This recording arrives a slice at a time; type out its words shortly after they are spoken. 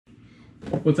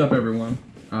What's up, everyone?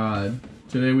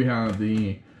 Today we have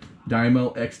the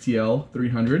DYMO XTL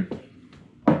 300,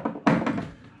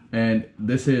 and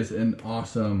this is an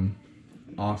awesome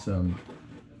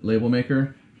label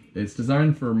maker. It's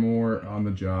designed for more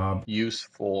on-the-job use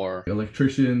for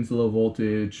electricians, low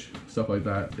voltage, stuff like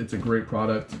that. It's a great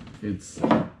product. It's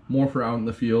more for out in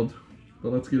the field,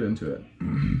 but let's get into it.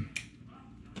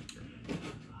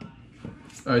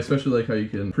 I especially like how you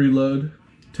can preload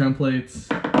templates.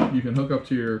 You can hook up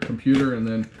to your computer and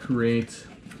then create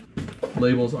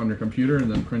labels on your computer and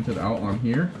then print it out on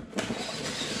here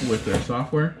with their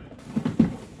software.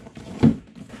 You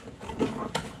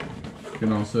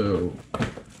can also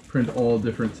print all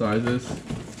different sizes. So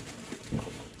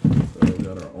we've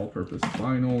got our all-purpose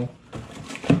vinyl.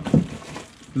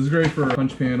 This is great for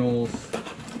punch panels,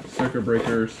 circuit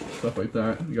breakers, stuff like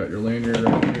that. You got your lanyard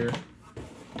right here.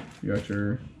 You got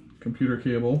your computer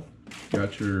cable. You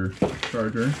got your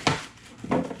charger,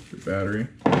 your battery.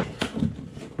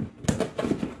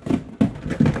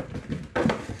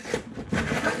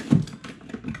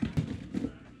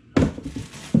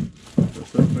 Put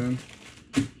this open.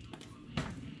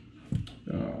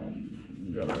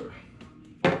 You gotta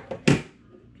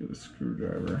get a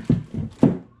screwdriver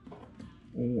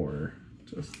or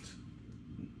just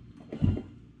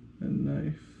a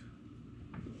knife.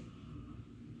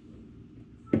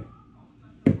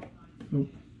 Nope.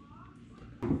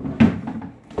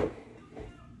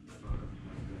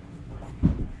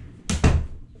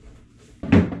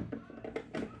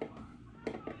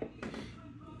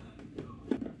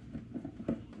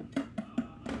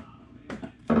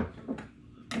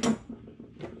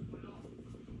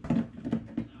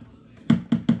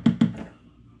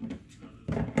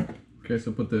 Okay,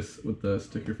 so put this with the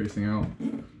sticker facing out.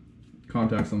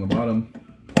 Contacts on the bottom.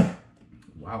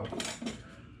 Wow.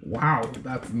 Wow,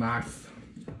 that's nice.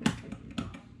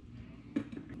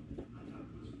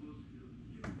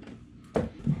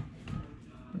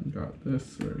 Got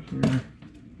this right here.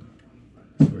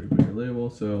 This is where you put your label.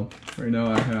 So right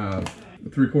now I have a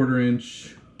 3/4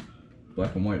 inch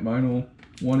black and white vinyl,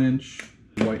 1 inch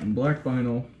white and black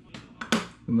vinyl,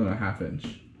 and then a 1/2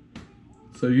 inch.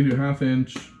 So you can do 1/2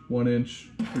 inch, 1 inch,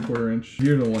 3/4 inch.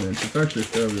 Here's a 1 inch. It's actually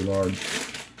fairly large.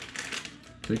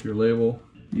 Take your label.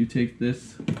 You take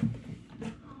this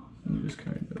and you just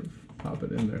kind of pop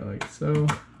it in there like so.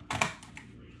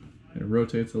 It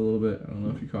rotates a little bit. I don't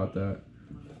know if you caught that.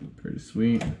 Pretty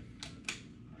sweet.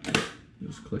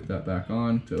 Just click that back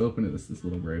on. To open it, it's this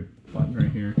little gray button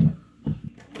right here.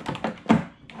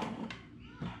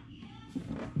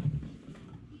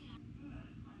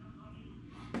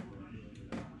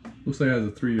 Looks like it has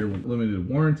a 3-year limited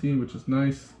warranty, which is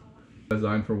nice.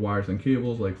 Designed for wires and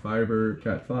cables like fiber,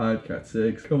 Cat 5, Cat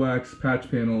 6, coax, patch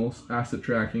panels, asset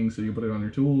tracking, so you can put it on your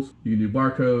tools. You can do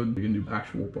barcode, you can do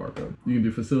actual barcode. You can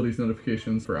do facilities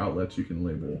notifications for outlets you can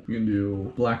label. You can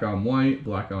do black on white,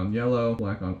 black on yellow,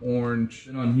 black on orange.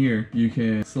 And on here, you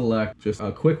can select just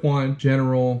a quick one,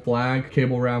 general, flag,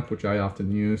 cable wrap, which I often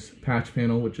use, patch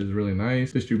panel, which is really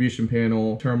nice, distribution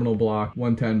panel, terminal block,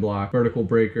 110 block, vertical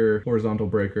breaker, horizontal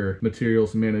breaker,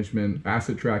 materials management,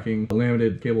 asset tracking,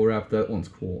 laminated cable wrap. That one's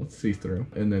cool. It's see-through.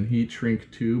 And then heat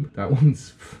shrink tube.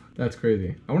 That's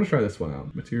crazy. I want to try this one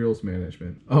out. Materials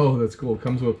management. Oh, that's cool. It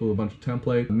comes with a bunch of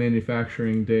templates.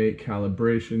 Manufacturing date,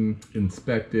 calibration,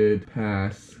 inspected,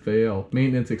 pass, fail,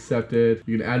 maintenance accepted.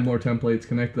 You can add more templates,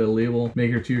 connect the label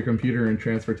maker to your computer, and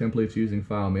transfer templates using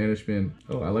file management.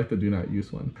 Oh, I like the do not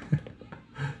use one.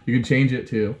 You can change it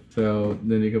too. So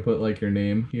then you can put like your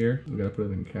name here. We gotta put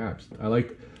it in caps.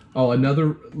 Oh,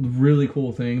 another really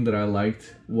cool thing that I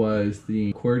liked was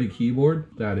the QWERTY keyboard.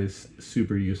 That is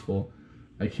super useful.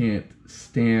 I can't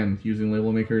stand using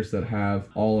label makers that have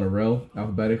all in a row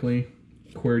alphabetically.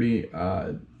 QWERTY,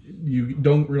 you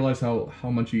don't realize how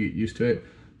much you get used to it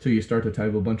till you start to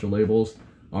type a bunch of labels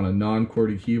on a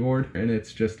non-QWERTY keyboard, and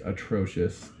it's just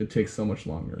atrocious. It takes so much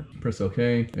longer. Press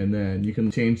OK, and then you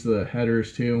can change the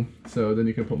headers too. So then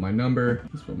you can put my number.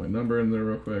 Just put my number in there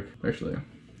real quick. Actually,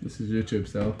 this is YouTube,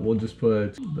 so we'll just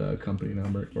put the company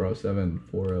number,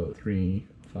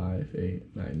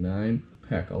 407-403-5899.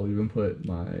 Heck, I'll even put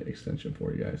my extension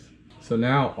for you guys. So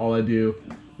now all I do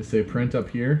is say print up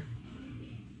here,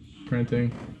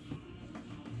 printing.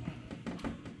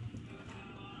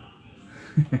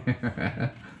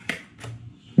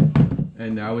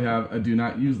 And now we have a do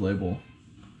not use label.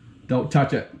 Don't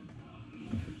touch it.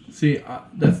 See,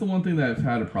 that's the one thing that I've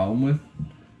had a problem with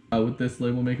this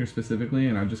label maker specifically,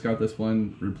 and I just got this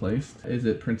one replaced, is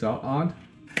it prints out odd.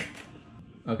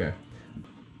 Okay.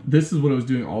 This is what I was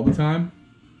doing all the time,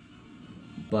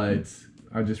 but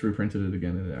I just reprinted it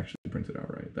again and it actually printed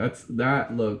out right.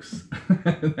 That looks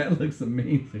that looks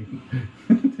amazing.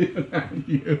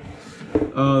 Dude,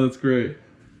 oh, that's great.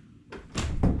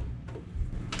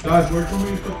 Guys, where can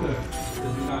we put this? Do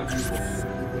not use this.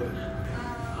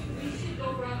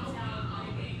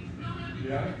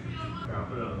 Yeah? I'll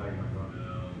put it on like my phone.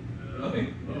 Really?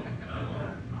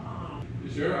 You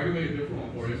sure? I can make a different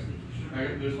one for you.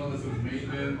 There's one that says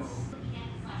maintenance,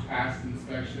 past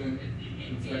inspection,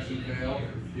 inspection failed.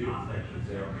 Inspection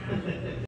failed.